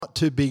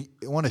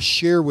want to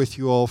share with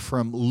you all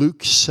from Luke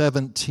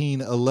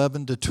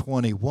 17:11 to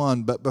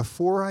 21. But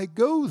before I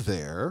go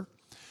there,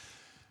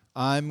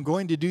 I'm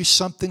going to do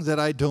something that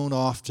I don't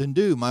often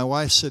do. My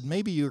wife said,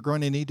 maybe you're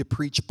going to need to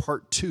preach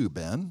part 2,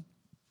 Ben.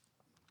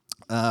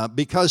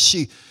 Because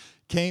she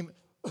came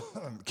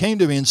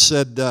to me and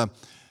said,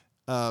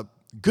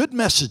 good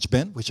message,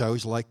 Ben, which I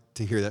always like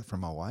to hear that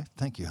from my wife.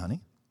 Thank you,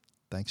 honey.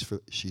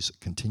 She's a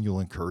continual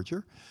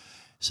encourager.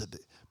 Said,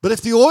 but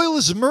if the oil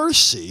is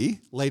mercy,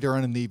 later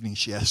on in the evening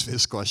she asked me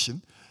this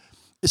question,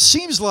 it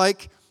seems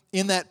like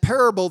in that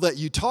parable that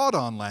you taught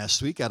on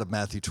last week out of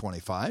Matthew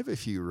 25,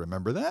 if you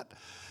remember that,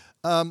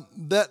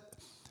 that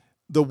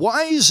the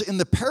wise in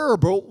the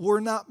parable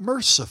were not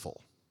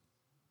merciful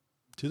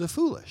to the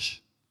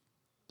foolish.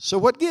 So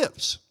what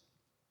gives?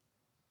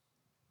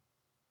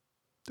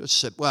 They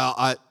said,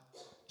 I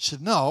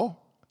said, no,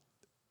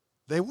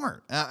 they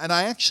weren't. And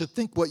I actually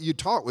think what you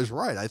taught was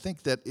right. I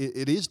think that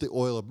it is the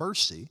oil of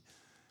mercy.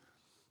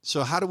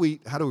 So how do we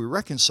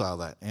reconcile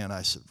that? And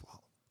I said,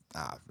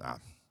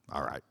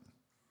 all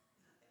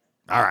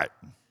right.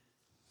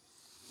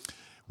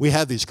 We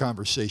have these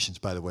conversations,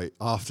 by the way,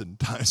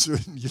 oftentimes,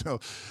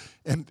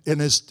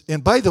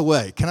 and by the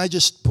way, can I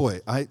just,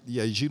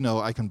 as you know,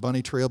 I can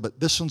bunny trail, but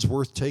this one's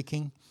worth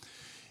taking.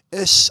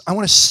 I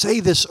want to say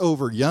this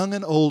over young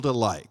and old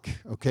alike,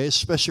 okay?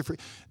 Especially for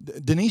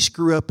Denise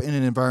grew up in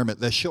an environment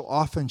that she'll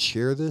often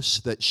share this,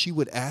 that she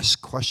would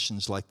ask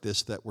questions like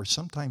this that were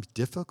sometimes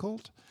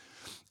difficult,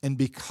 and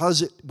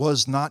because it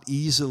was not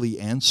easily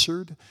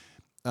answered,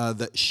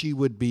 that she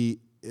would be.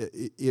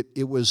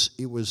 The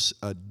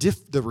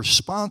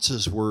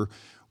responses were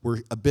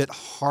a bit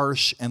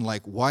harsh and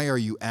like, why are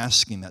you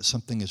asking that?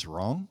 Something is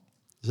wrong.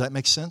 Does that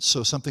make sense?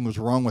 So something was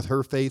wrong with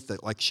her faith,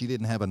 that like she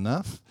didn't have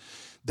enough.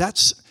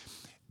 That's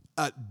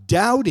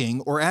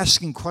doubting or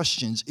asking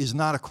questions is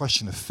not a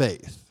question of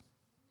faith.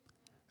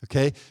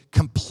 Okay?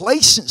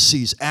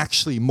 Complacency is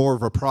actually more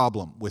of a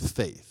problem with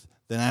faith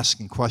than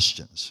asking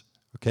questions.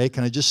 Okay?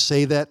 Can I just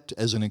say that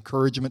as an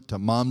encouragement to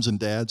moms and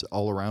dads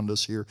all around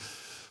us here?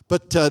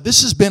 But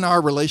this has been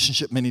our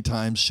relationship many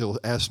times. She'll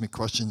ask me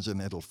questions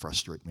and it'll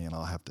frustrate me, and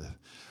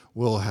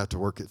we'll have to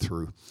work it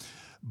through.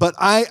 But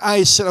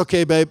I said,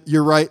 okay, babe,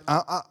 you're right.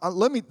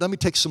 Let me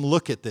take some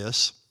look at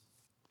this.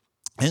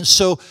 And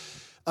so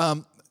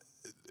one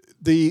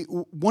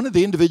of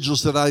the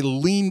individuals that I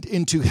leaned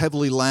into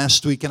heavily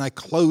last week, and I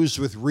closed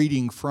with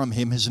reading from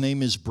him, his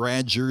name is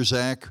Brad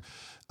Jersak.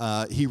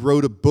 He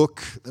wrote a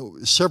book,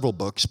 several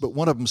books, but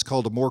one of them is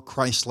called A More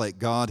Christ-Like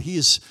God. He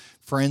is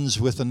friends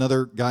with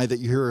another guy that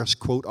you hear us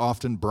quote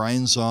often,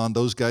 Brian Zahn.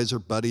 Those guys are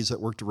buddies that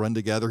work to run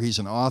together. He's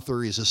an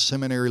author. He's a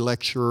seminary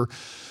lecturer.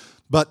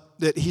 But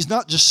that he's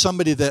not just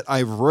somebody that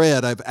I've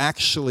read. I've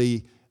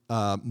actually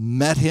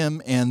met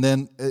him, and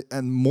then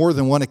on more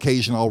than one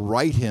occasion I'll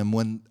write him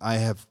when I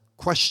have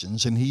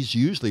questions, and he's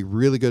usually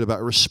really good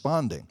about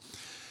responding.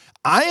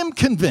 I am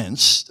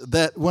convinced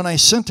that when I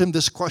sent him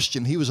this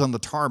question, he was on the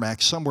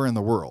tarmac somewhere in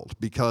the world,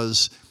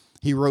 because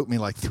he wrote me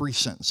like 3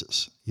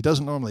 sentences. He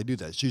doesn't normally do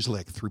that. It's usually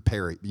like 3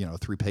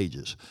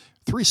 pages,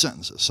 3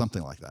 sentences,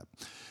 something like that.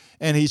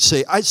 And he'd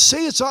say, I'd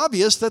say it's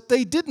obvious that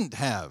they didn't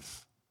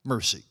have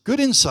mercy. Good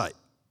insight.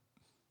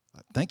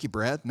 Thank you,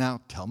 Brad.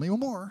 Now tell me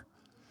more.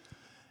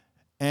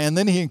 And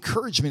then he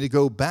encouraged me to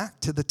go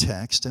back to the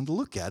text and to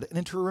look at it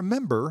and to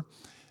remember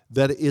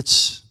that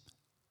it's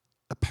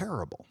a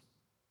parable.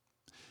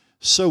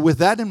 So with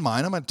that in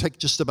mind, I'm going to take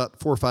just about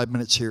 4 or 5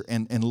 minutes here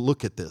and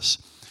look at this.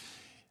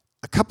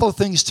 A couple of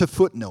things to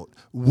footnote.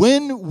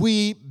 When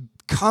we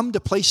come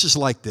to places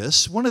like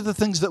this, one of the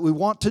things that we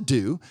want to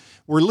do,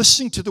 we're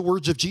listening to the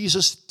words of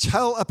Jesus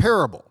tell a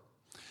parable.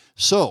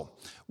 So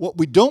what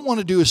we don't want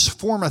to do is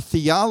form a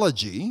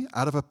theology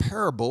out of a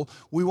parable.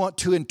 We want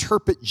to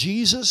interpret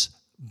Jesus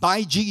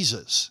by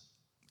Jesus.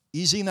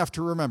 Easy enough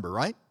to remember,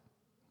 right?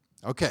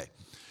 Okay.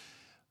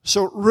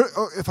 So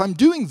if I'm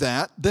doing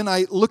that, then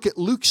I look at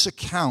Luke's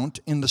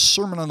account in the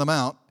Sermon on the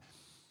Mount.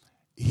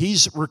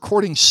 He's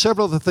recording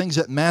several of the things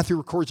that Matthew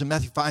records in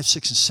Matthew 5,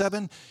 6, and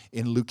 7.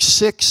 In Luke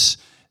 6,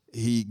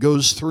 he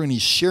goes through and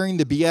he's sharing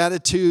the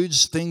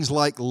Beatitudes, things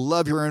like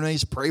love your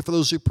enemies, pray for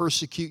those who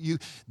persecute you.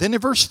 Then in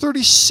verse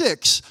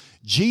 36,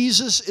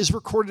 Jesus is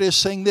recorded as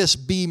saying this,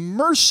 be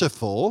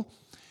merciful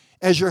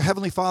as your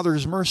heavenly Father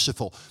is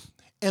merciful.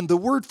 And the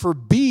word for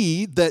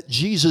be that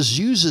Jesus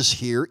uses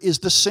here is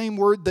the same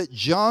word that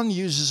John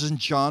uses in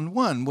John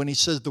 1 when he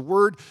says the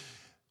word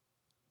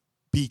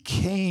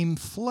became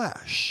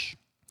flesh.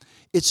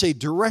 It's a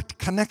direct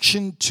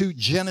connection to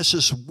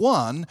Genesis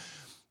 1,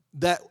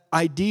 that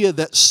idea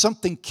that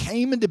something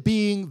came into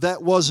being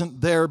that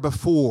wasn't there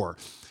before.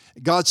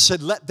 God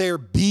said, let there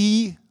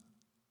be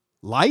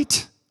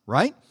light,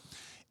 right?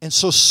 And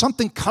so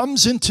something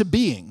comes into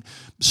being.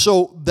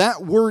 So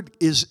that word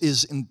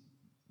is in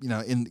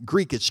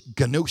Greek it's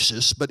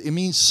gnosis, but it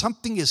means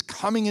something is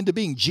coming into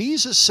being.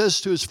 Jesus says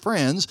to his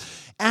friends,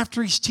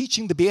 after he's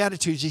teaching the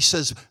Beatitudes, he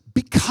says,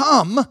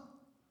 become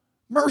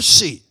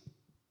mercy.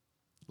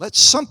 Let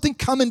something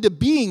come into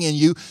being in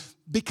you,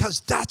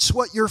 because that's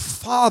what your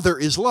Father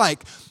is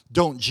like.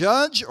 Don't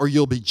judge, or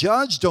you'll be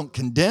judged. Don't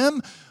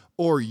condemn,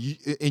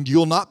 and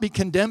you'll not be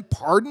condemned.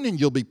 Pardon, and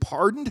you'll be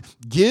pardoned.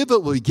 Give,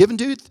 it will be given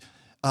to you.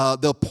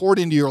 They'll pour it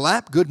into your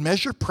lap, good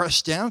measure,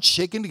 pressed down,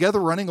 shaken together,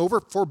 running over.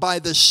 For by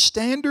the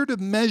standard of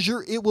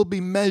measure, it will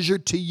be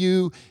measured to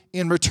you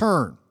in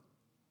return.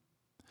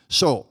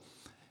 So,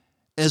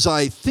 as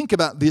I think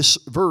about this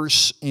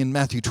verse in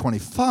Matthew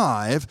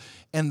 25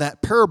 and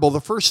that parable, the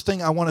first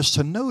thing I want us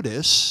to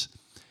notice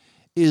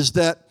is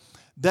that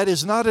that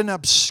is not an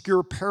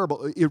obscure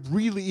parable. It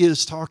really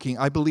is talking,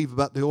 I believe,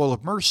 about the oil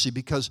of mercy,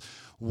 because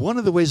one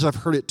of the ways I've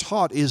heard it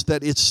taught is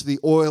that it's the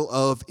oil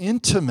of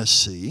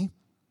intimacy.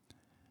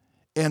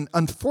 And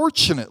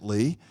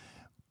unfortunately,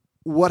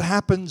 what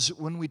happens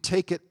when we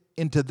take it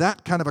into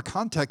that kind of a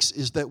context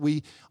is that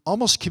we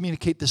almost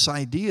communicate this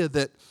idea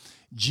that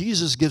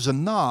Jesus gives a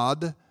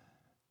nod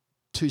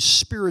to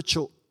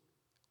spiritual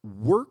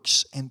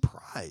works and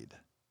pride.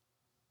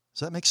 Does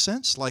that make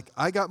sense? Like,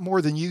 I got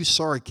more than you,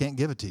 sorry, can't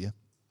give it to you.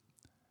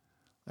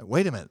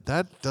 Wait a minute,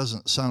 that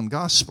doesn't sound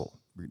gospel.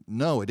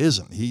 No, it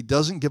isn't. He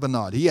doesn't give a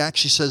nod. He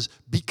actually says,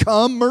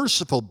 become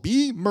merciful,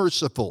 be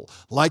merciful,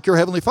 like your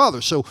Heavenly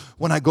Father. So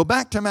when I go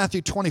back to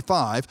Matthew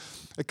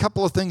 25, a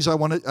couple of things I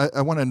want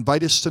to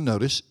invite us to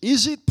notice.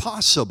 Is it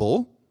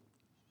possible,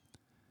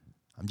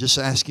 I'm just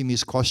asking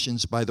these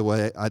questions, by the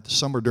way,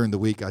 somewhere during the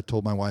week I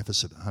told my wife, I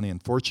said, honey,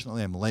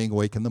 unfortunately I'm laying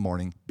awake in the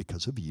morning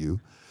because of you.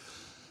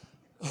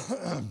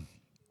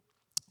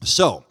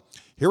 So,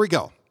 here we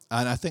go.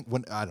 And I think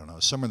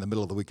somewhere in the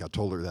middle of the week I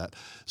told her that.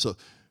 So,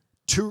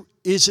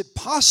 is it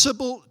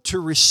possible to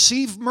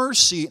receive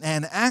mercy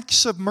and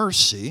acts of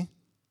mercy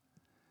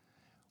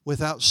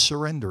without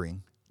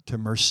surrendering to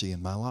mercy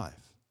in my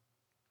life?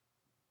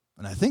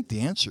 And I think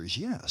the answer is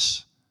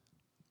yes.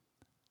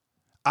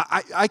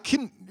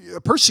 A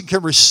person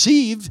can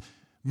receive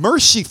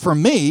mercy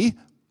from me,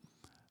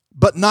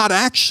 but not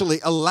actually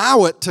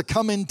allow it to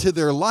come into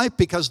their life,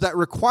 because that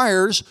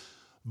requires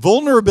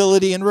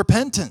vulnerability and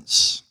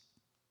repentance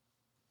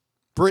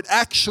for it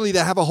actually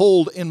to have a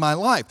hold in my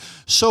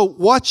life. So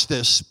watch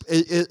this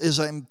as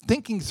I'm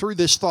thinking through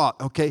this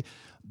thought. Okay,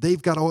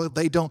 they've got oil,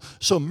 they don't.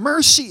 So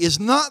mercy is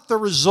not the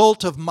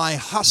result of my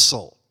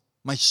hustle,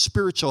 my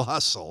spiritual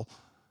hustle,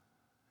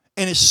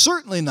 and it's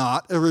certainly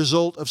not a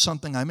result of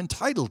something I'm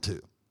entitled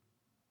to.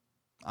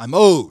 I'm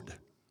owed.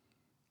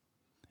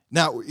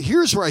 Now,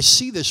 here's where I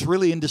see this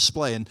really in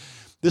display, and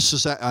this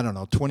is,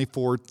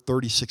 24,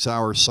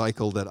 36-hour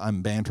cycle that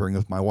I'm bantering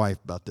with my wife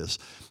about this.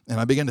 And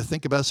I began to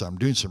think about it, so I'm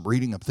doing some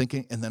reading, I'm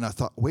thinking, and then I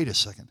thought, wait a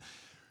second.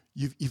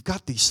 You've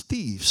got these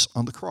thieves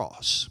on the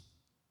cross.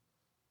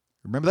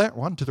 Remember that?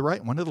 One to the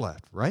right, one to the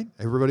left, right?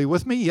 Everybody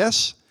with me?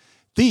 Yes?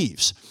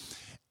 Thieves.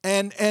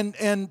 And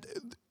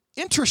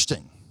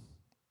interesting.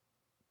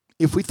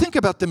 If we think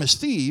about them as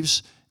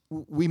thieves,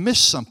 we miss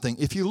something.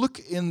 If you look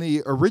in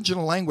the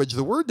original language,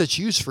 the word that's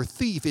used for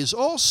thief is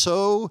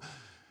also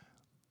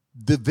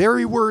the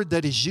very word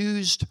that is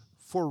used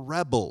for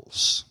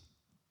rebels.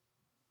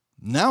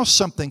 Now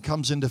something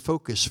comes into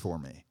focus for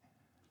me.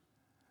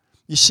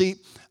 You see,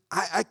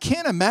 I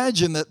can't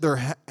imagine that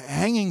they're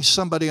hanging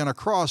somebody on a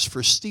cross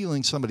for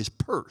stealing somebody's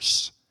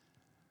purse.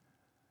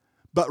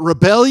 But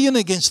rebellion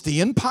against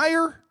the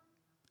empire?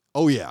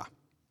 Oh yeah.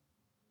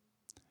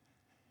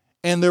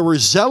 And there were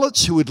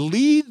zealots who would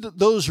lead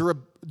those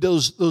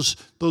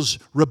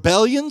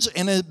rebellions.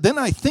 And then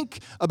I think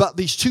about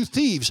these two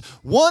thieves.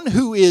 One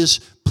who is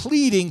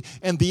pleading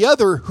and the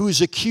other who's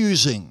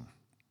accusing.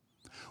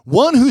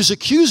 One who's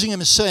accusing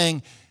him is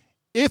saying,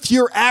 if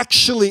you're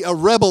actually a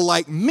rebel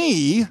like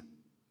me,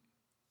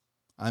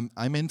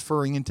 I'm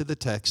inferring into the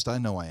text, I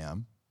know I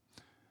am,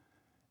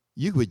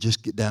 you would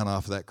just get down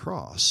off that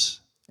cross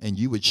and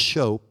you would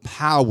show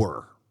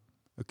power.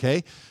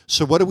 Okay?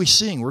 So what are we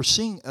seeing? We're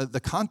seeing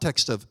the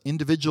context of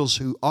individuals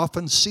who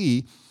often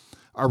see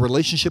our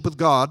relationship with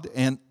God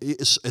and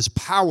as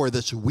power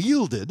that's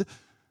wielded.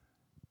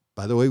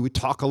 By the way, we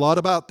talk a lot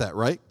about that,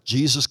 right?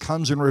 Jesus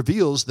comes and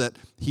reveals that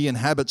he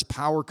inhabits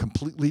power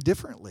completely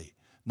differently,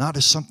 not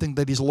as something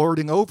that he's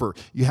lording over.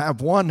 You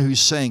have one who's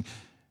saying,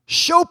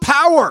 show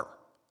power.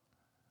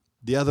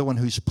 The other one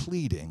who's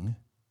pleading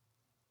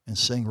and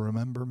saying,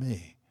 remember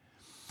me.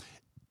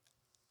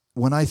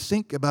 When I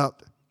think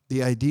about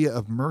the idea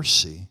of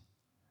mercy,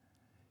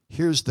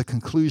 here's the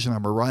conclusion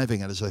I'm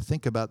arriving at as I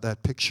think about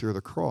that picture of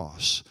the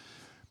cross.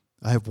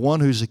 I have one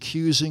who's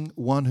accusing,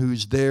 one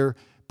who's there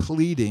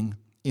pleading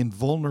in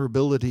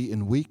vulnerability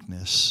and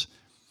weakness.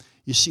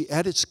 You see,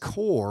 at its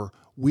core,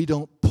 we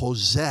don't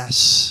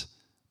possess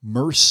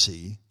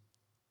mercy.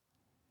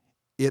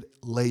 It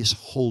lays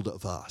hold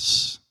of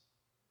us.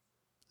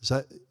 Is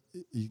that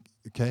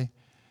okay?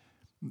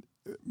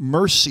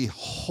 Mercy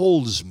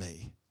holds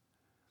me.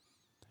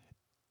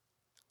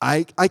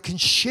 I can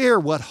share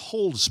what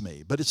holds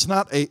me, but it's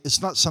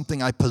not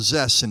something I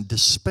possess and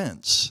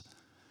dispense.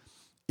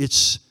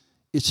 It's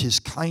his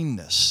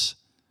kindness.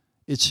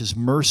 It's his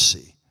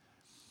mercy.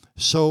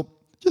 So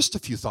just a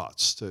few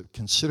thoughts to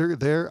consider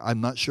there.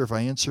 I'm not sure if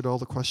I answered all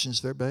the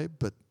questions there, babe,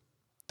 but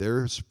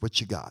there's what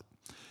you got.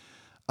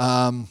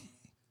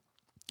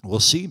 We'll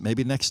see.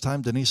 Maybe next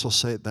time Denise will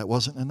say that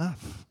wasn't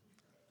enough.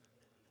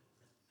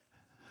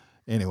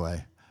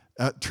 Anyway,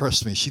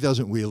 trust me, she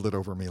doesn't wield it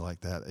over me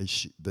like that.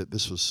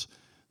 This was,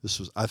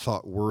 I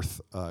thought,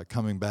 worth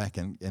coming back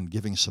and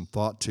giving some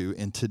thought to.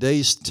 In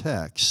today's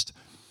text,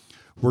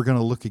 we're going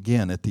to look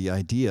again at the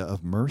idea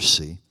of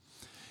mercy.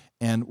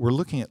 And we're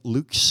looking at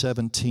Luke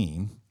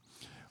 17,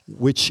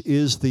 which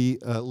is the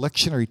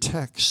lectionary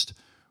text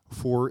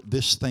for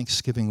this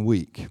Thanksgiving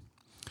week.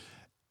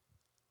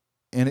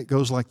 And it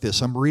goes like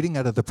this. I'm reading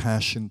out of the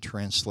Passion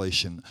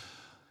Translation.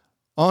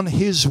 On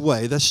his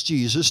way, that's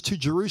Jesus, to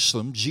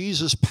Jerusalem,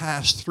 Jesus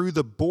passed through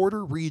the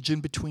border region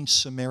between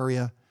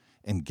Samaria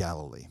and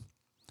Galilee.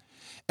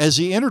 As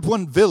he entered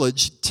one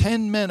village,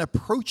 10 men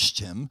approached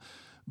him,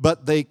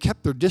 but they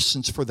kept their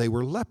distance, for they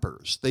were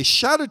lepers. They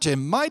shouted to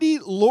him, "Mighty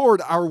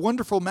Lord, our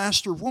wonderful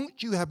Master,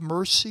 won't you have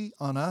mercy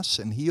on us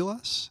and heal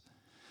us?"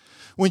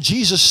 When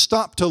Jesus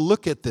stopped to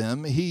look at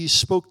them, he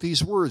spoke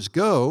these words,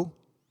 "Go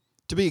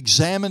to be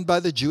examined by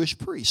the Jewish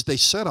priests." They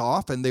set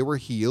off, and they were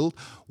healed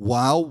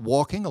while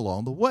walking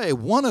along the way.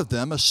 One of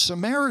them, a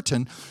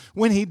Samaritan,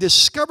 when he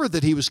discovered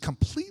that he was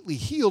completely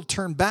healed,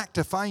 turned back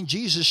to find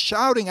Jesus,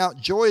 shouting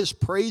out joyous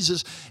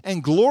praises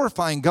and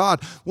glorifying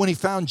God. When he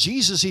found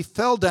Jesus, he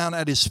fell down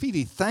at his feet.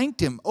 He thanked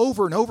him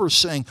over and over,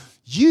 saying,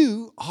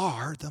 "You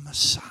are the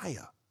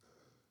Messiah."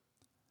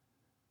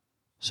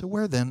 "So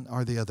where then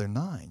are the other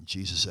 9?"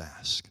 Jesus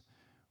asked.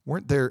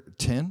 "Weren't there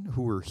 10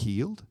 who were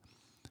healed?"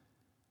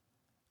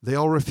 They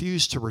all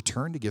refused to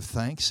return to give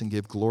thanks and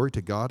give glory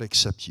to God,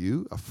 except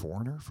you, a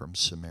foreigner from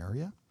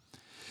Samaria.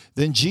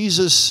 Then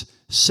Jesus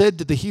said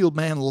to the healed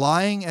man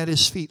lying at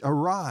his feet,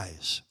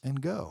 "Arise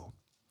and go.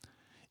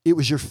 It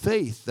was your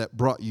faith that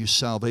brought you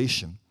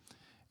salvation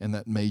and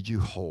that made you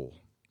whole."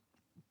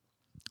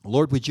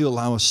 Lord, would you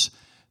allow us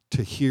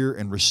to hear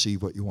and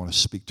receive what you want to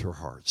speak to our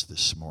hearts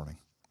this morning?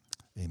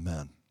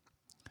 Amen.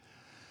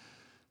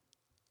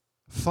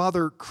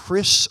 Father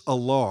Chris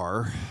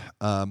Alar,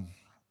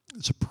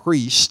 is a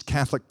priest,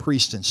 Catholic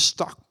priest in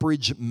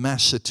Stockbridge,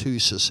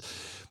 Massachusetts.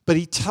 But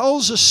he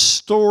tells a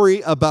story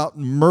about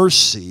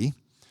mercy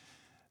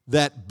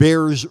that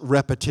bears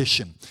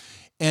repetition.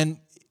 And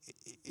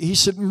he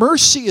said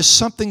mercy is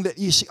something that,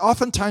 you see,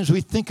 oftentimes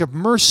we think of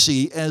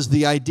mercy as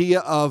the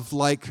idea of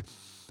like,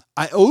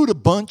 I owed a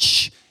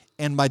bunch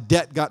and my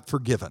debt got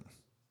forgiven.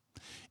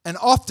 And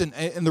often,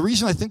 and the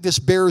reason I think this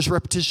bears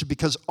repetition,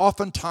 because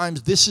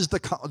oftentimes this is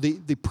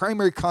the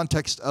primary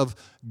context of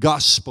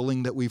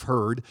gospeling that we've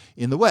heard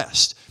in the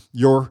West.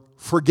 You're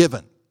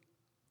forgiven.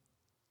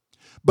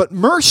 But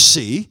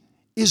mercy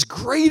is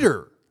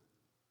greater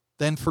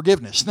than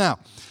forgiveness. Now,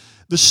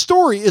 the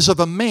story is of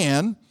a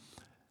man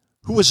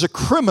who was a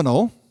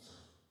criminal,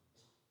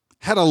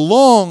 had a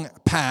long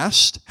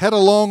past, had a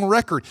long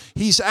record.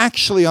 He's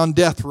actually on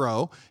death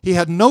row. He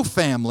had no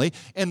family,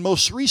 and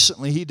most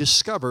recently he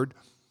discovered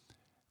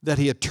that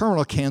he had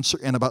terminal cancer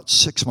and about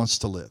 6 months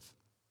to live.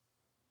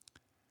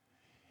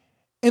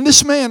 And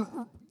this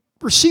man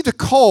received a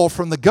call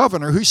from the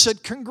governor who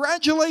said,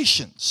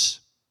 "Congratulations.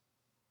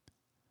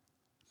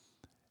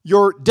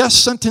 Your death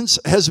sentence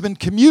has been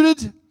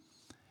commuted.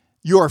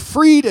 You are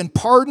freed and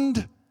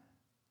pardoned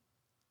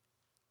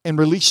and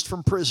released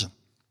from prison."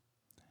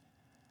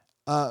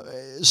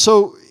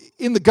 So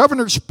in the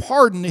governor's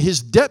pardon,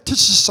 his debt to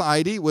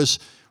society was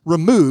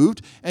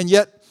removed, and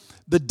yet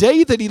the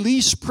day that he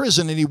leaves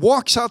prison and he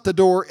walks out the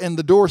door and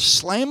the door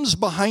slams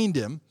behind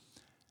him,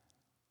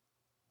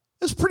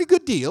 it's a pretty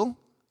good deal,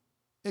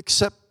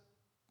 except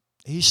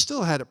he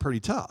still had it pretty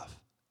tough.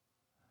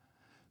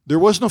 There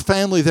was no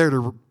family there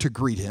to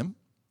greet him.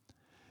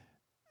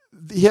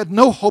 He had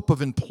no hope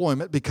of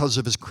employment because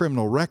of his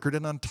criminal record,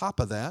 and on top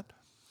of that,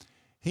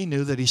 he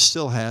knew that he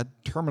still had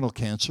terminal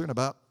cancer and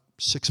about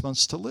 6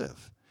 months to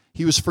live.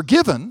 He was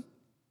forgiven,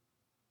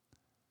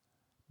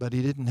 but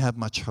he didn't have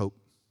much hope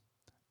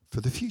for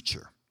the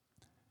future.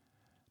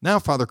 Now,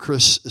 Father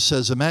Chris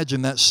says,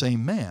 imagine that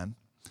same man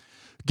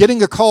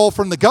getting a call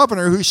from the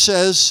governor who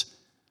says,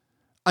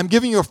 "I'm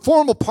giving you a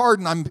formal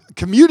pardon. I'm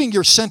commuting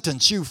your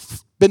sentence.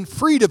 You've been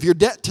freed of your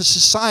debt to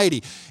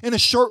society. In a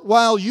short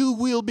while, you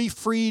will be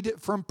freed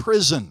from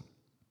prison."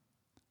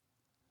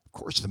 Of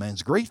course, the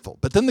man's grateful.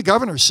 But then the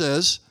governor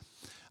says,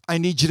 "I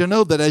need you to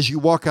know that as you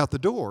walk out the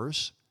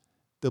doors,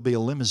 there'll be a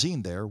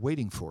limousine there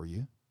waiting for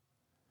you.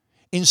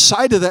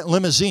 Inside of that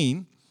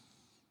limousine,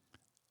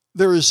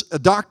 there is a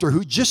doctor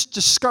who just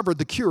discovered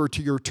the cure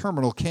to your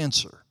terminal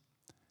cancer.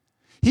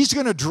 He's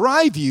going to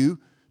drive you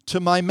to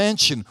my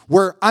mansion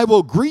where I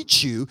will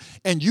greet you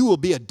and you will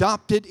be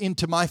adopted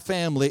into my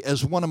family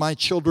as one of my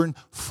children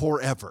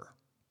forever.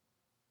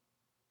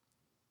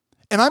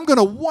 And I'm going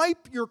to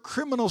wipe your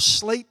criminal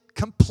slate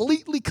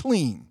completely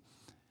clean.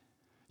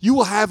 You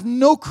will have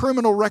no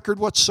criminal record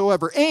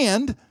whatsoever,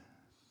 and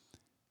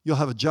you'll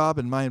have a job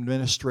in my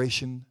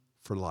administration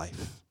for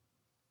life."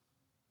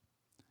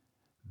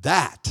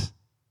 That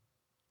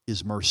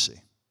is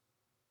mercy.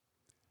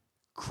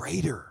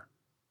 Greater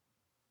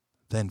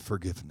than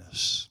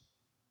forgiveness.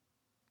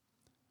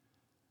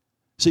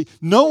 See,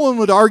 no one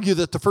would argue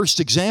that the first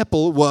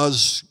example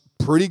was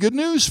pretty good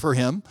news for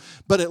him,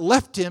 but it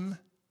left him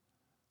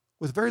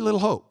with very little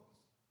hope.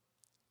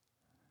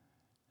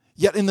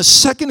 Yet in the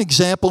second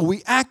example,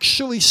 we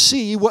actually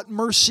see what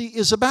mercy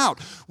is about.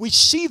 We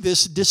see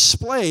this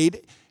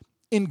displayed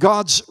in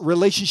God's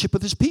relationship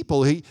with his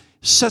people. He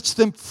sets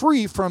them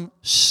free from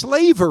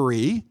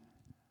slavery,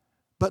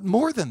 but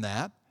more than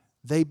that,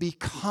 they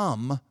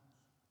become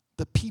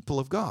the people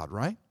of God,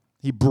 right?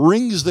 He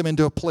brings them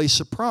into a place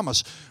of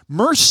promise.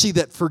 Mercy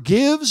that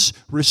forgives,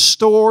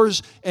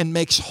 restores, and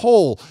makes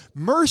whole.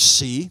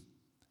 Mercy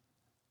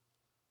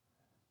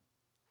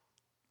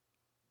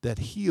that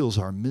heals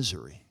our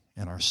misery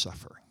and our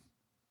suffering.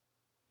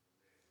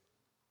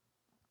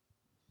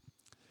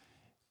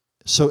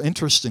 So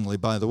interestingly,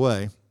 by the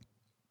way,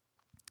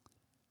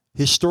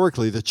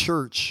 historically, the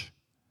church,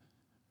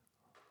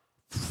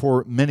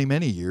 for many,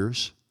 many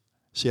years,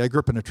 see, I grew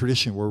up in a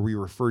tradition where we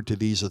referred to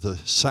these as the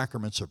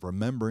sacraments of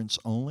remembrance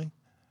only.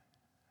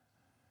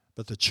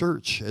 But the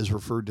church has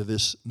referred to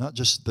this not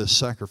just the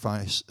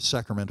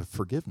sacrament of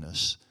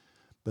forgiveness,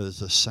 but as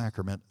the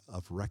sacrament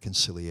of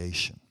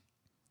reconciliation,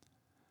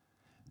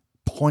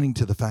 pointing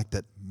to the fact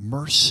that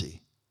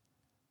mercy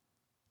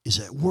is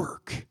at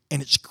work,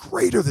 and it's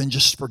greater than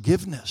just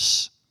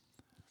forgiveness.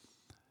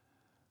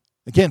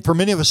 Again, for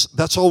many of us,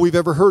 that's all we've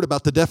ever heard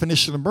about the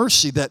definition of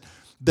mercy,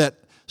 that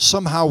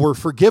somehow we're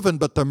forgiven,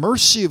 but the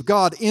mercy of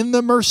God, in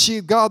the mercy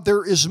of God,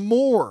 there is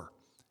more.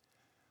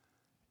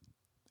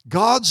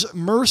 God's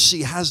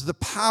mercy has the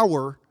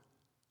power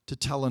to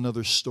tell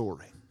another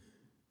story.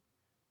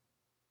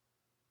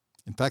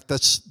 In fact,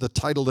 that's the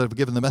title that I've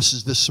given the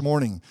message this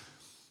morning.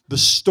 The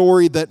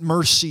story that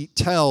mercy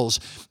tells.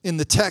 In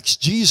the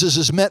text, Jesus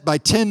is met by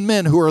 10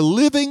 men who are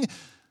living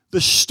the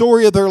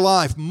story of their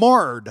life,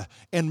 marred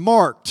and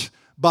marked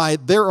by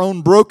their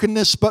own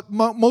brokenness, but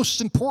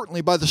most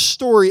importantly, by the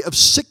story of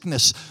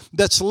sickness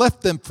that's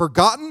left them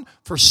forgotten,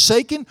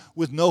 forsaken,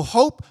 with no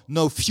hope,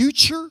 no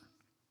future.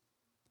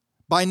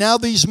 By now,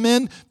 these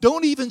men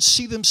don't even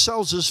see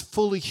themselves as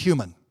fully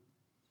human,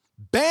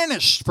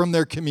 banished from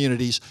their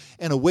communities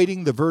and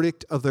awaiting the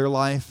verdict of their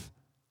life,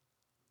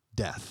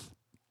 death.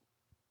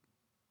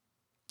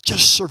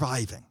 Just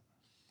surviving.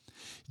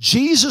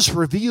 Jesus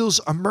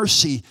reveals a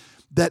mercy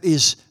that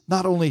is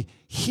not only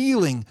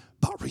healing,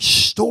 but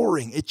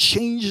restoring. It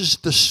changes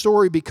the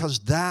story because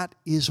that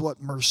is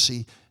what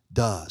mercy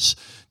does.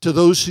 To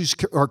those who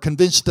are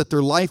convinced that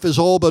their life is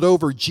all but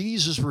over,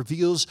 Jesus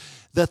reveals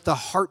that the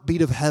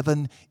heartbeat of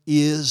heaven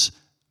is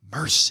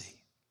mercy.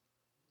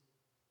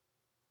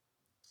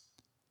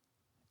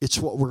 It's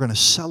what we're going to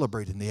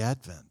celebrate in the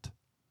Advent.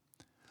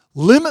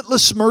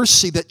 Limitless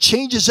mercy that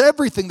changes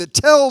everything, that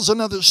tells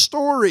another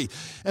story.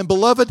 And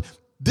beloved,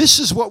 this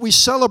is what we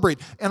celebrate.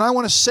 And I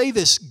want to say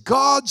this,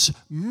 God's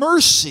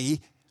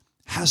mercy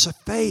has a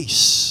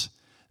face.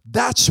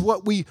 That's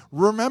what we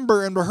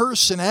remember and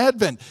rehearse in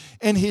Advent.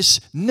 And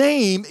his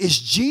name is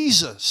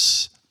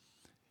Jesus.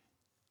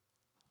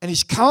 And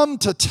he's come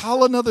to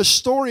tell another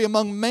story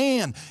among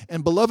man.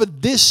 And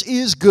beloved, this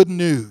is good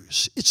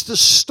news. It's the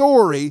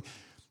story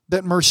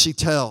that mercy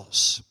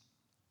tells.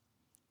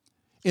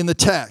 In the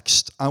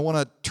text, I want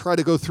to try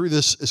to go through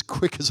this as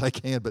quick as I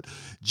can, but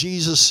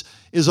Jesus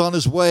is on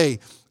his way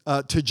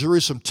to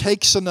Jerusalem,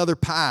 takes another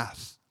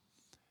path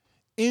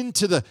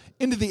into the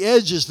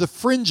edges, the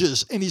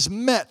fringes, and he's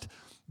met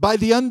by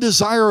the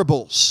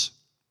undesirables,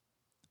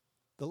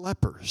 the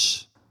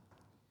lepers.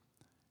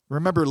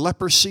 Remember,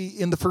 leprosy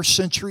in the first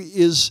century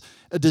is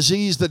a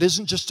disease that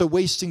isn't just a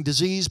wasting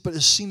disease, but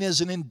is seen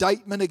as an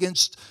indictment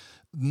against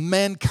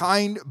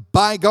mankind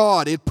by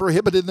God. It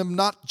prohibited them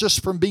not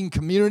just from being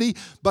community,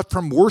 but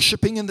from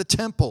worshiping in the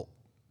temple.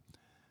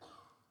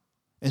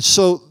 And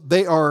so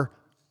they are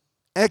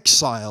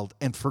exiled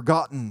and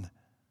forgotten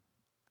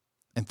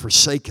and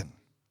forsaken.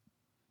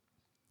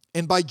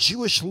 And by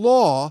Jewish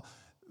law,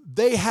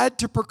 they had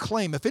to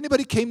proclaim, if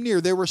anybody came near,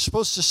 they were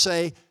supposed to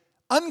say,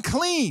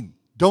 unclean,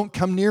 don't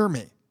come near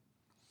me.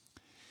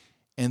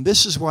 And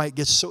this is why it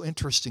gets so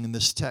interesting in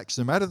this text.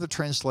 No matter the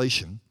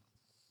translation,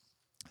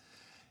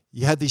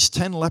 you had these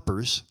 10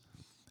 lepers,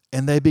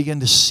 and they begin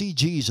to see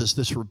Jesus,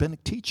 this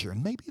rabbinic teacher,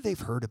 and maybe they've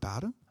heard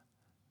about him,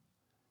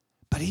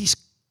 but he's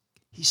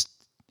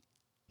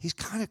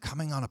kind of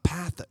coming on a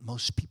path that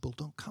most people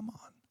don't come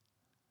on.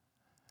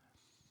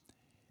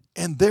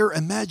 And their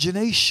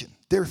imagination,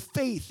 their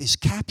faith is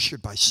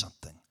captured by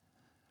something.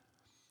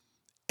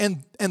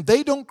 And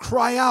they don't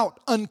cry out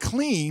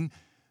unclean,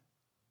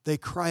 they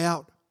cry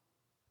out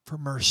for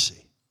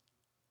mercy.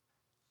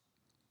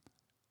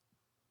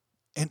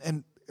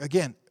 And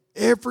again,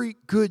 every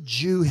good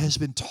Jew has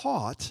been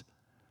taught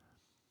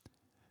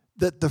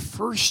that the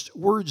first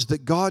words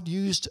that God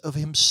used of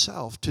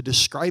himself to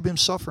describe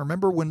himself,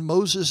 remember when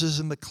Moses is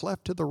in the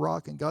cleft of the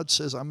rock and God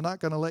says, I'm not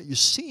going to let you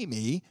see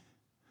me,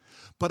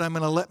 but I'm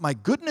going to let my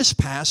goodness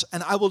pass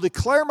and I will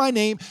declare my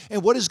name.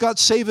 And what does God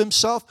say of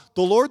himself?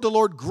 The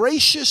Lord,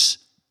 gracious,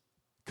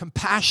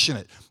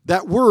 compassionate.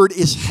 That word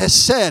is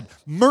hesed,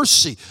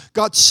 mercy.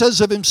 God says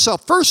of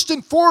himself, first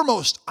and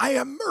foremost, I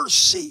am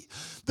mercy.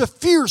 The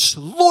fierce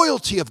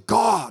loyalty of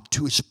God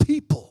to his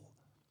people.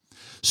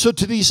 So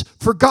to these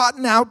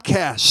forgotten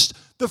outcasts,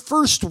 the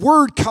first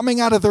word coming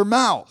out of their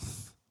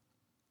mouth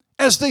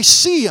as they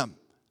see him,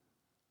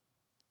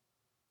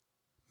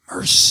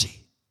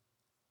 mercy.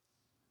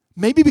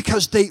 Maybe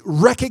because they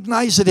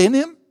recognize it in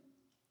him.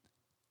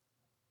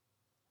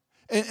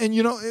 And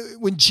you know,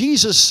 when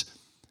Jesus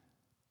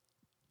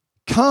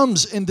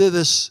comes into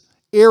this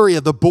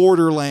area, the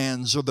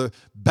borderlands or the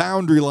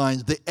boundary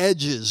lines, the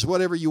edges,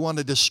 whatever you want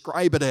to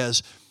describe it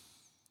as,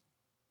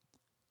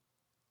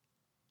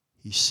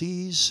 he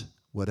sees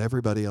what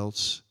everybody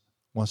else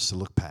wants to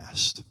look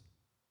past.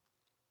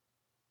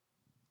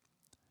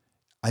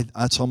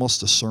 That's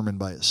almost a sermon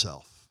by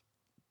itself.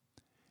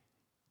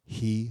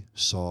 He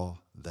saw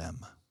them.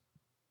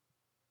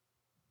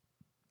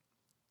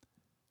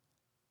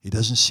 He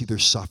doesn't see their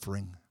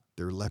suffering,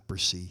 their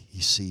leprosy.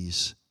 He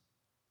sees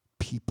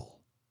people.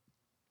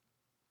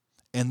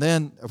 And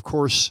then, of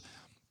course,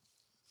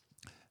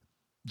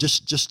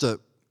 just a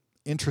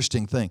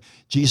interesting thing.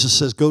 Jesus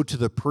says, go to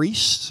the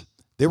priest.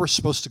 They were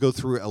supposed to go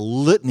through a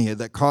litany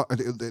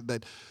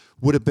that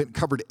would have been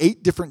covered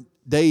 8 different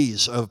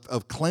days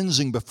of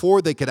cleansing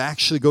before they could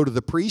actually go to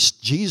the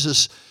priest.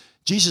 Jesus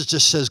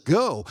just says,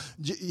 go.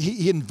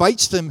 He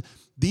invites them,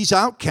 these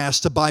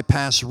outcasts, to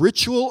bypass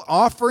ritual,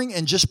 offering,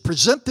 and just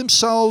present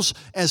themselves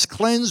as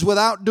cleansed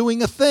without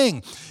doing a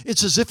thing.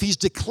 It's as if he's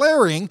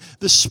declaring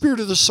the Spirit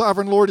of the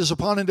Sovereign Lord is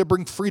upon him to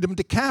bring freedom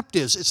to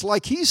captives. It's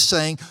like he's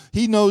saying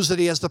he knows that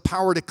he has the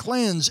power to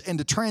cleanse and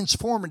to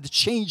transform and to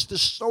change the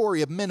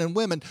story of men and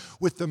women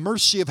with the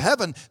mercy of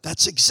heaven.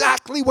 That's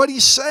exactly what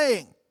he's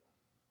saying.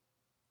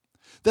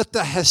 That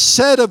the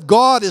Hesed of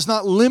God is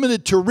not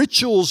limited to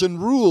rituals and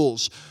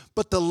rules,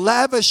 but the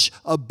lavish,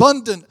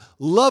 abundant,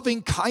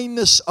 loving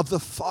kindness of the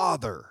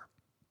Father.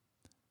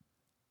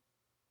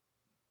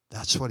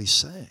 That's what he's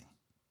saying.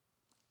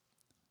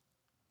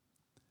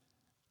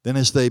 Then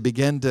as they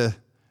begin to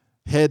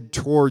head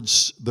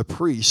towards the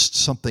priest,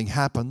 something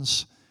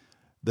happens.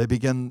 They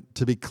begin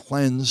to be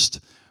cleansed.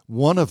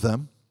 One of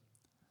them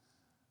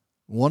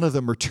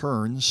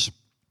returns.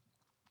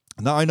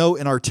 Now I know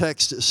in our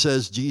text it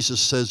says,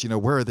 Jesus says,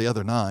 where are the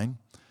other 9?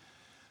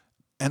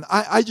 And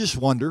I just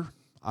wonder,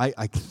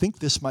 I think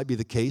this might be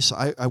the case.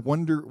 I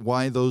wonder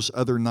why those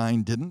other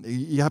 9 didn't.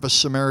 You have a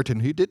Samaritan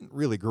who didn't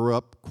really grow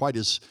up quite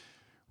as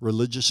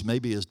religious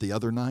maybe as the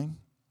other 9.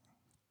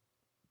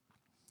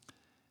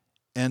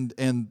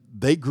 And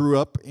they grew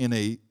up in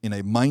a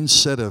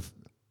mindset of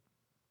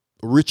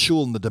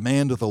ritual and the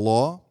demand of the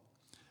law.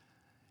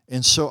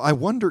 And so I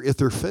wonder if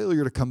their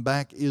failure to come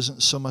back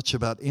isn't so much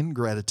about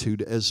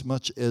ingratitude as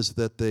much as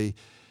that they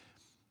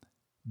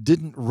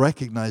didn't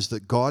recognize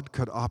that God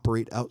could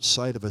operate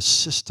outside of a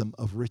system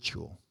of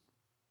ritual.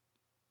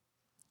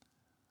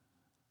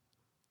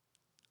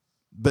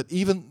 But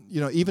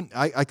even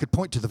I could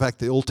point to the fact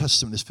the Old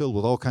Testament is filled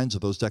with all kinds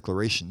of those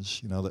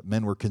declarations, that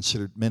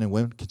men and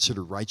women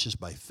considered righteous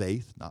by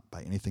faith, not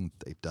by anything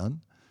they've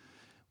done.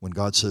 When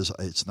God says,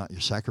 it's not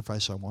your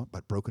sacrifice I want,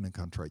 but broken and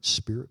contrite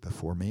spirit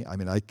before me. I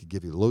mean, I could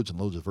give you loads and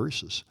loads of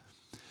verses.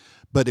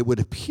 But it would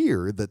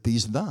appear that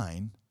these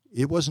 9,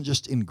 it wasn't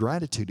just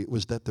ingratitude, it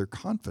was that their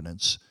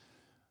confidence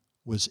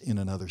was in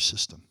another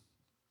system.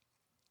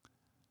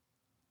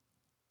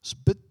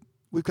 But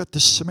we've got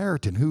this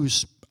Samaritan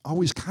who's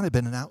always kind of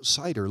been an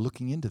outsider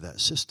looking into that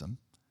system.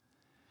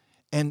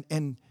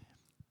 And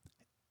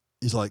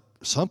he's like,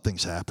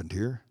 something's happened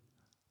here.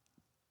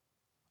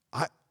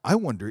 I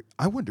wonder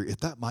if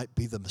that might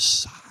be the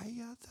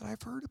Messiah that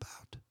I've heard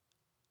about.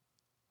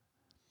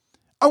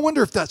 I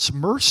wonder if that's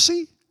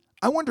mercy.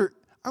 I wonder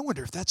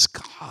if that's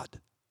God.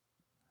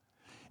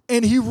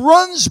 And he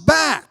runs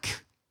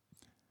back.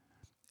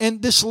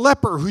 And this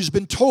leper who's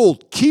been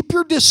told, keep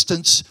your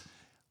distance,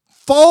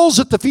 falls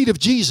at the feet of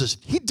Jesus.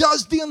 He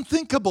does the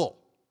unthinkable.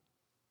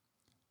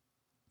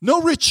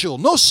 No ritual,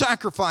 no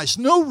sacrifice,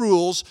 no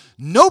rules,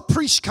 no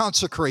priest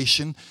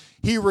consecration.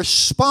 He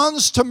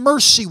responds to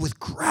mercy with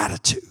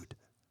gratitude.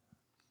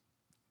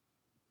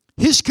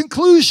 His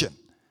conclusion,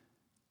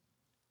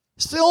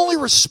 it's the only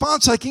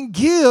response I can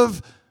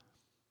give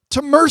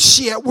to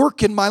mercy at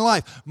work in my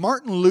life.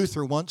 Martin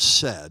Luther once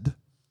said,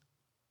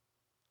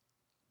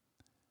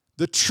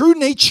 the true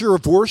nature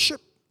of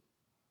worship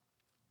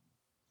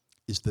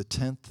is the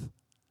 10th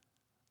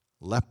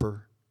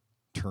leper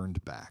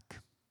turned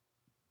back.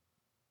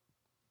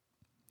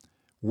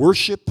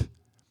 Worship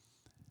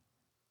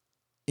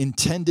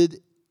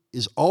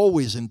is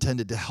always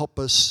intended to help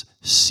us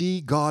see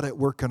God at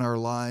work in our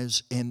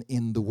lives and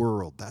in the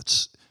world.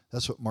 That's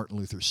what Martin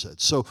Luther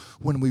said. So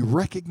when we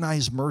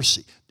recognize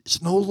mercy,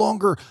 it's no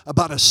longer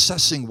about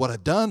assessing what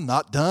I've done,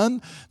 not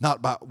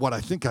about what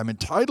I think I'm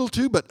entitled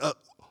to, but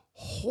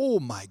oh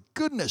my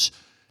goodness,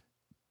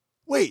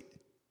 wait,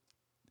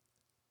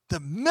 the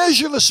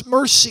measureless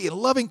mercy and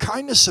loving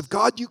kindness of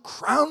God, you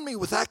crown me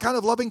with that kind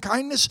of loving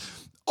kindness.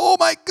 Oh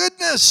my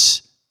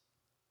goodness.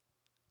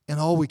 And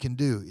all we can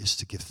do is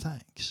to give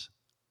thanks.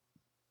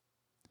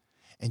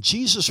 And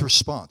Jesus'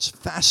 response,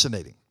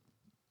 fascinating.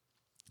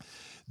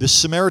 The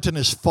Samaritan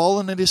has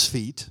fallen at his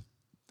feet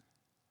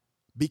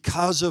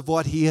because of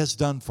what he has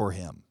done for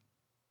him.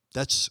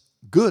 That's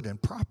good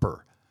and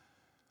proper.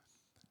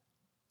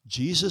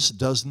 Jesus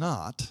does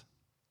not.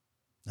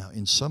 Now,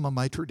 in some of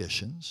my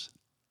traditions,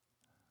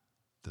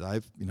 that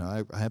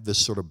I have this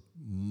sort of,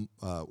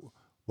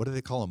 what do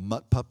they call them,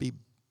 mutt puppy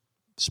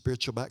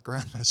spiritual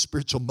background, a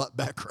spiritual mutt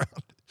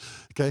background,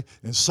 okay?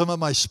 In some of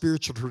my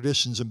spiritual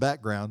traditions and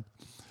background,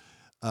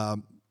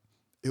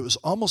 it was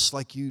almost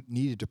like you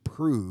needed to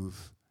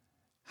prove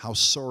how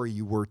sorry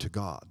you were to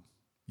God.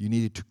 You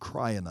needed to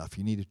cry enough.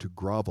 You needed to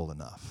grovel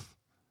enough.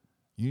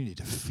 You needed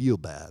to feel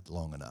bad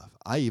long enough.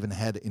 I even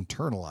had to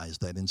internalize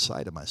that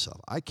inside of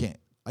myself. I can't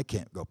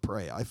go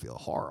pray. I feel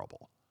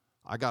horrible.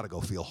 I got to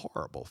go feel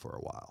horrible for a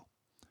while.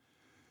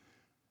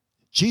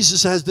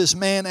 Jesus has this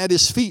man at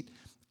his feet,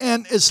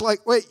 and it's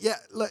like, wait,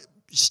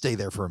 stay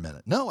there for a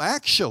minute. No,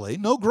 actually,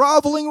 no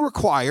groveling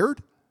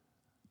required.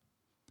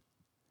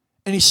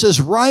 And he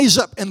says, rise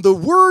up. And the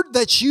word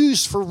that's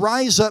used for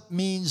rise up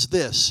means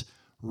this: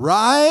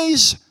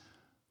 rise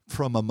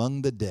from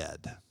among the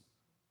dead.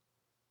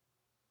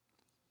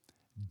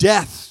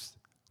 Death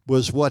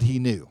was what he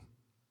knew.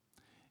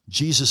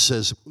 Jesus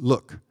says,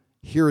 look,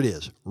 here it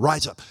is.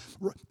 Rise up.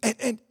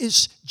 And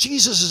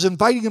Jesus is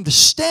inviting him to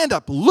stand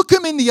up, look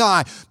him in the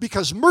eye,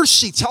 because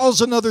mercy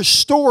tells another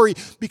story,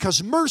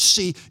 because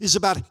mercy is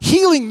about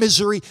healing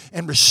misery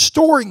and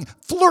restoring,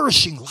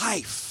 flourishing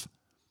life.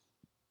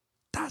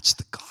 That's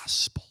the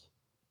gospel.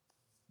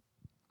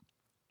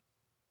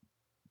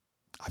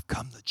 I've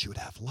come that you would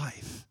have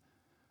life.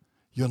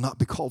 You'll not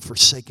be called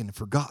forsaken and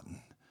forgotten.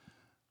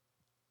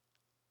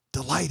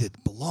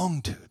 Delighted,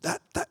 belong to.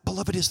 That,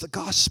 beloved, is the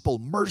gospel.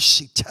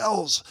 Mercy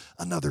tells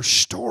another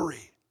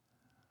story.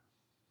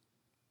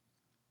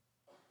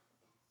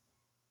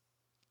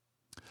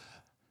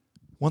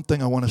 One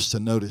thing I want us to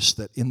notice,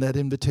 that in that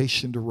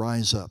invitation to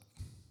rise up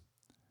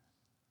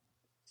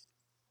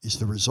is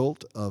the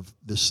result of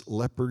this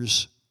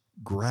leper's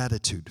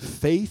gratitude.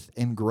 Faith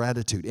and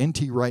gratitude.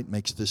 N.T. Wright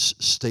makes this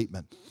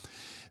statement.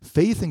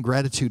 Faith and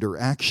gratitude are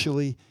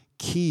actually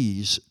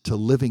keys to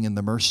living in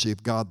the mercy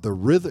of God. The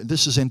rhythm,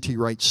 this is N.T.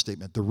 Wright's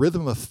statement. The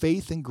rhythm of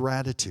faith and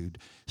gratitude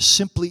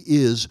simply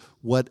is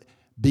what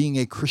being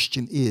a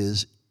Christian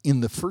is in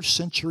the first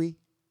century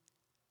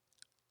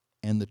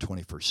and the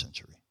 21st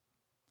century.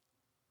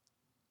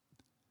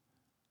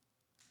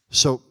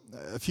 So,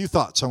 a few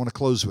thoughts I want to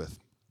close with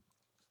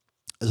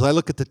as I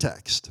look at the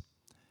text.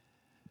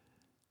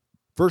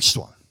 First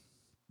one,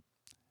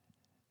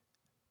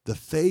 the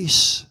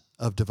face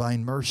of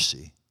divine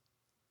mercy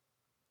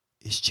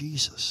is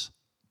Jesus.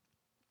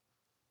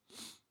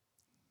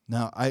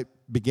 Now, I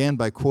began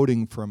by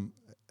quoting from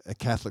a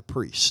Catholic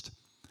priest.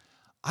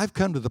 I've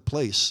come to the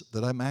place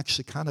that I'm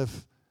actually kind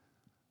of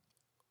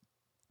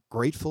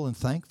grateful and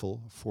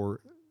thankful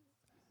for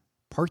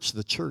parts of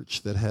the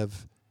church that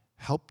have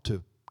helped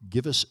to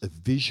give us a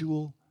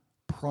visual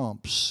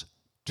prompts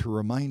to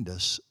remind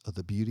us of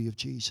the beauty of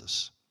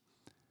Jesus.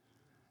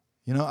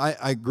 You know,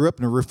 I grew up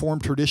in a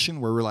Reformed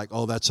tradition where we're like,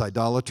 oh, that's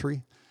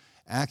idolatry.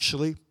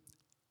 Actually,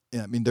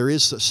 I mean, there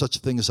is such a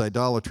thing as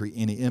idolatry.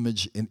 Any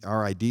image in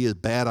our ideas,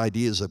 bad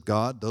ideas of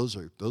God, those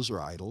are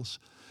idols.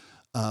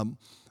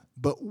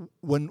 But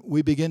when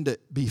we begin to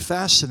be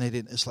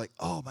fascinated, it's like,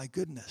 oh my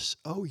goodness,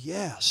 oh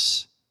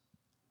yes,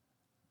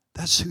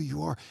 that's who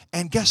you are.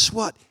 And guess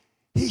what?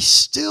 He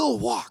still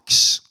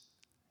walks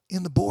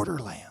in the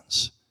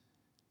borderlands,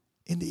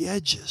 in the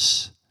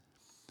edges,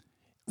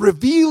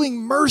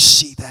 revealing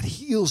mercy that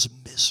heals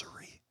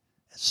misery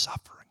and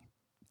suffering.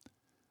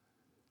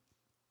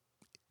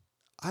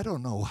 I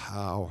don't know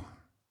how.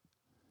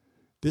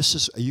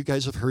 You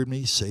guys have heard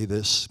me say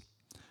this.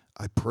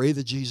 I pray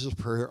the Jesus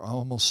prayer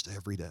almost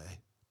every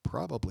day,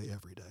 probably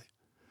every day.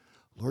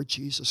 Lord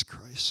Jesus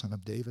Christ, Son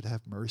of David,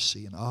 have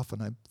mercy. And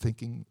often I'm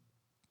thinking,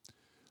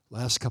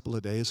 last couple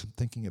of days, I'm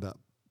thinking about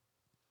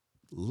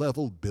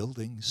leveled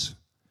buildings.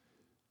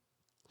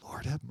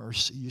 Lord, have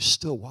mercy. You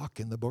still walk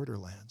in the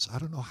borderlands. I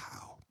don't know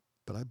how,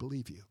 but I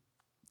believe you.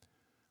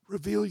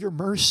 Reveal your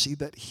mercy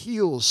that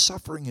heals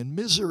suffering and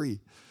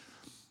misery.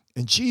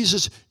 And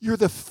Jesus, you're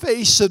the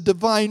face of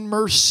divine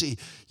mercy.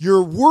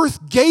 You're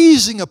worth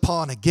gazing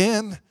upon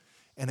again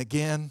and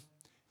again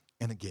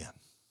and again.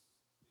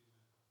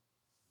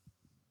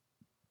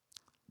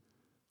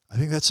 I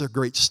think that's a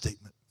great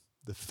statement.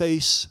 The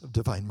face of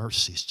divine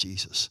mercy is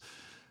Jesus.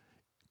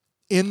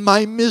 In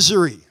my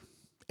misery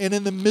and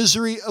in the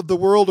misery of the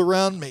world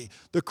around me,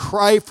 the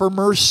cry for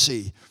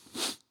mercy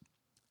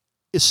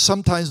is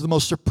sometimes the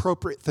most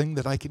appropriate thing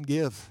that I can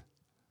give.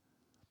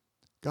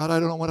 God, I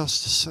don't know what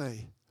else to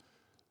say,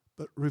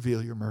 but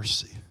reveal your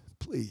mercy,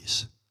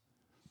 please.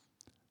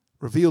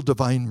 Reveal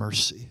divine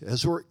mercy.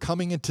 As we're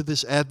coming into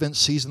this Advent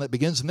season that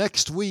begins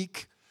next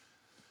week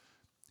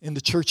in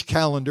the church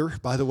calendar,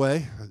 by the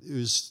way,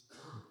 is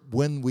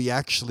when we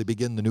actually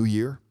begin the new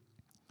year,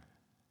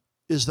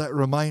 is that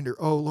reminder,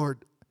 oh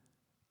Lord,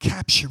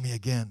 capture me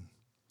again.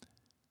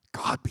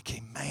 God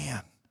became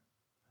man.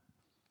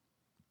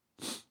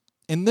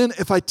 And then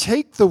if I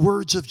take the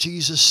words of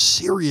Jesus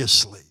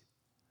seriously,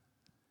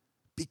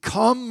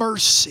 become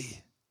mercy.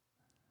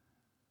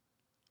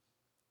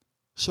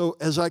 So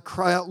as I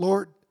cry out,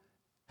 Lord,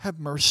 have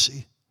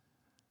mercy.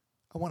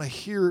 I want to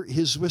hear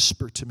his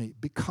whisper to me,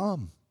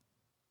 become.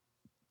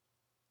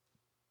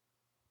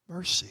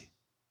 Mercy.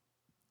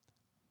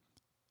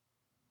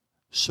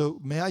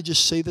 So may I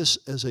just say this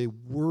as a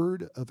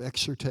word of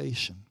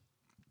exhortation.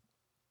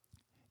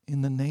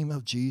 In the name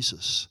of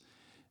Jesus,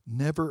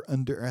 never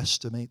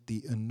underestimate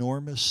the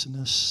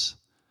enormousness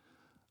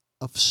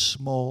of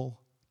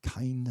small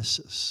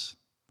kindnesses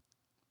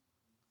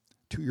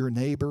to your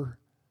neighbor,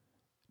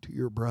 to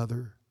your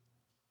brother,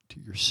 to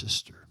your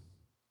sister.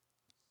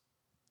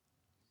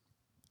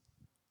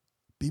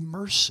 Be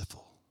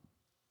merciful.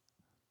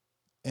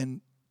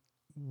 And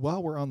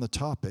while we're on the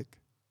topic,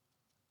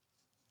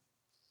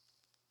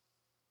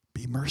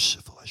 be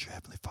merciful as your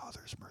Heavenly Father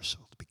is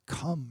merciful.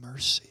 Become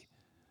mercy.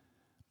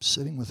 I'm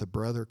sitting with a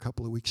brother a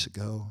couple of weeks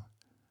ago.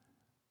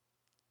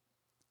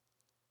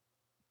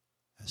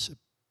 I said,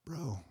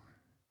 bro,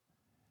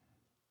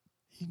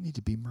 you need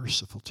to be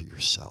merciful to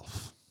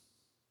yourself.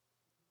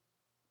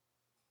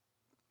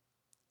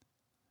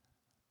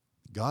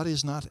 God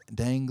is not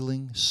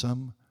dangling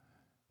some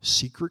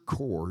secret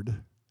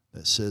cord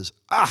that says,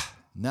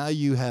 now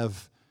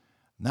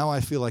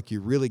I feel like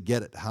you really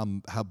get it,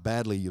 how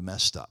badly you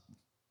messed up.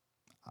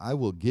 I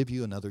will give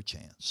you another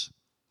chance.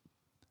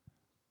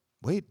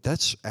 Wait,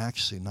 that's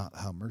actually not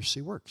how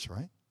mercy works,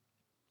 right?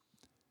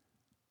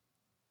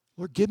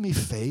 Lord, give me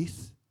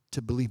faith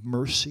to believe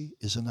mercy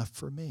is enough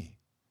for me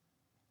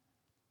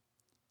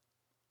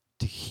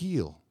to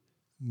heal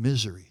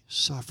misery,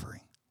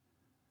 suffering.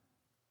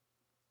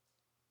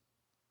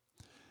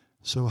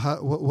 So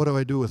what do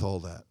I do with all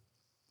that?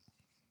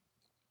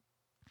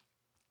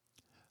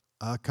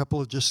 A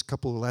couple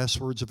of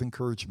last words of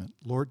encouragement.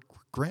 Lord,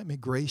 grant me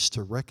grace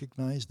to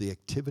recognize the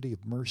activity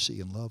of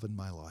mercy and love in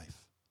my life.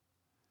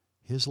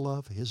 His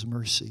love, his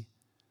mercy.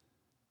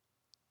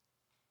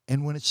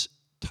 And when it's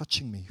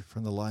touching me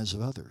from the lives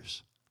of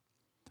others.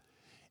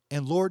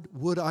 And Lord,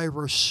 would I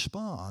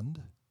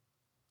respond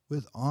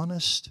with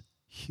honest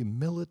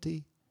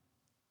humility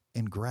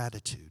and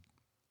gratitude?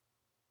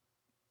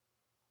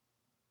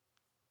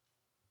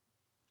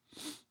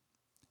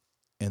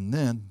 And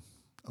then,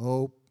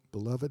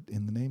 beloved,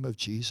 in the name of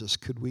Jesus,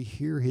 could we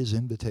hear his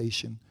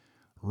invitation,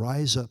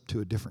 rise up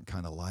to a different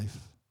kind of life?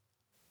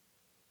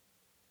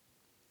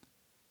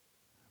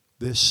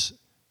 This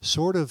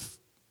sort of,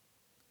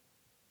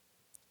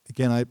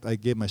 again, I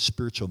gave my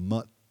spiritual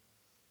mutt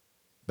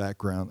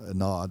background a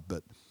nod,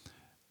 but,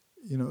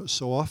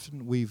 so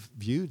often we've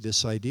viewed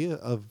this idea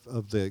of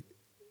the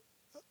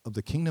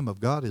kingdom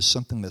of God as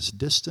something that's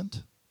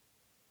distant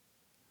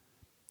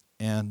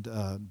and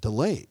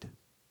delayed.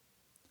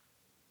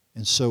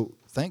 And so,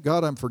 thank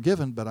God I'm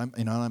forgiven, but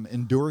I'm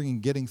enduring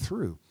and getting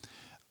through.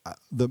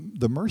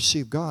 The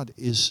mercy of God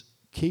is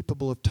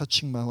capable of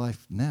touching my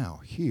life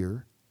now,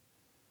 here,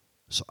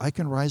 so I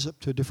can rise up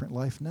to a different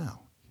life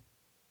now.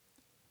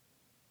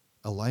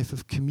 A life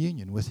of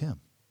communion with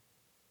him.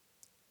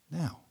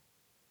 Now.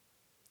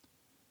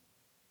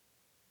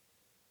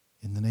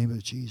 In the name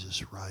of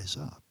Jesus, rise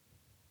up.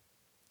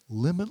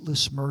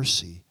 Limitless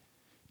mercy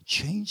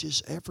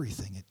changes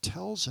everything. It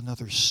tells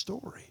another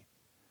story.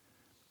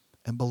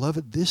 And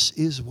beloved, this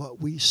is what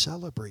we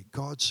celebrate,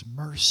 God's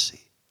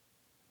mercy.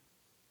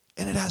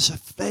 And it has a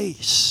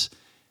face.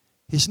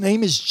 His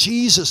name is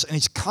Jesus, and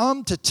he's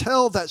come to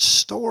tell that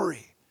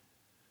story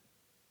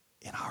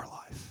in our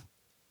life.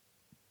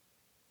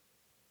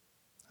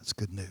 That's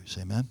good news,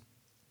 amen?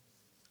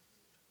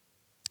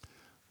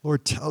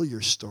 Lord, tell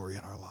your story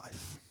in our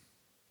life.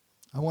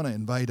 I want to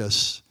invite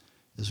us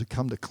as we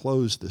come to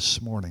close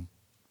this morning.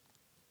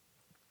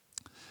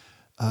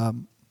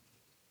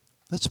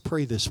 Let's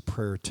pray this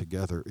prayer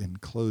together in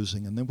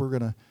closing, and then we're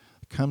going to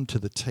come to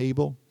the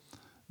table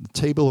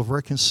of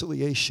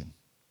reconciliation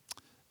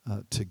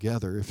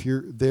together. If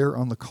you're there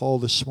on the call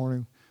this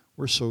morning,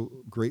 we're so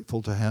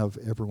grateful to have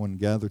everyone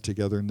gathered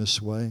together in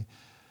this way.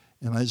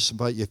 And I just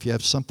invite you, if you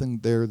have something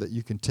there that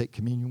you can take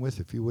communion with,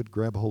 if you would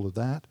grab a hold of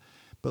that.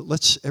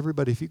 But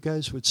everybody, if you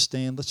guys would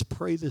stand, let's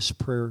pray this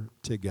prayer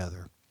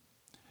together.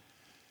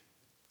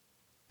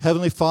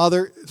 Heavenly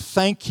Father,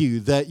 thank you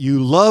that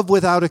you love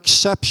without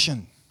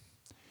exception,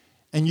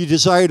 and you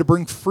desire to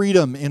bring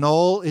freedom in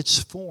all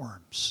its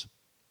forms.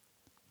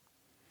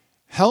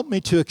 Help me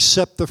to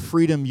accept the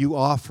freedom you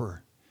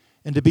offer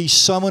and to be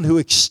someone who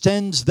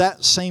extends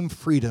that same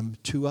freedom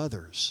to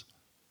others.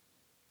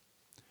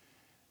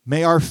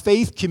 May our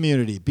faith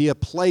community be a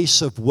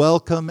place of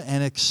welcome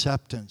and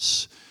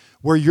acceptance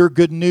where your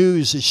good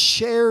news is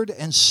shared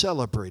and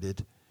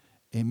celebrated.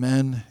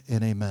 Amen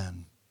and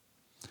amen.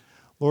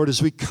 Lord,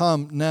 as we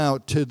come now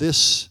to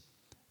this,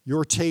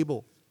 your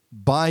table,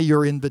 by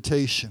your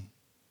invitation,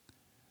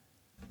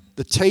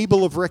 the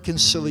table of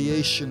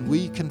reconciliation,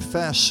 we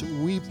confess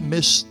we've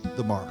missed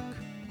the mark.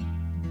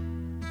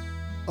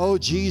 Oh,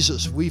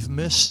 Jesus, we've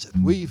missed it.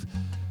 We've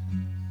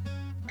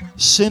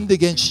sinned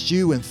against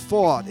you in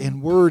thought, in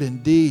word,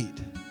 and deed.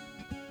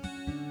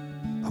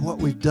 By what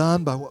we've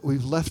done, by what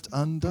we've left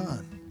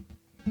undone.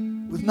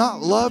 We've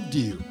not loved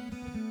you.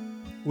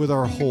 with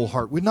our whole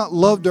heart. We've not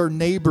loved our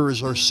neighbor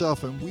as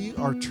ourselves, and we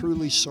are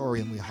truly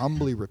sorry, and we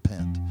humbly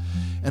repent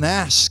and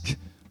ask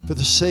for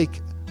the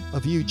sake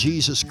of you,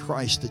 Jesus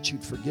Christ, that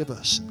you'd forgive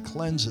us and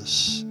cleanse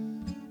us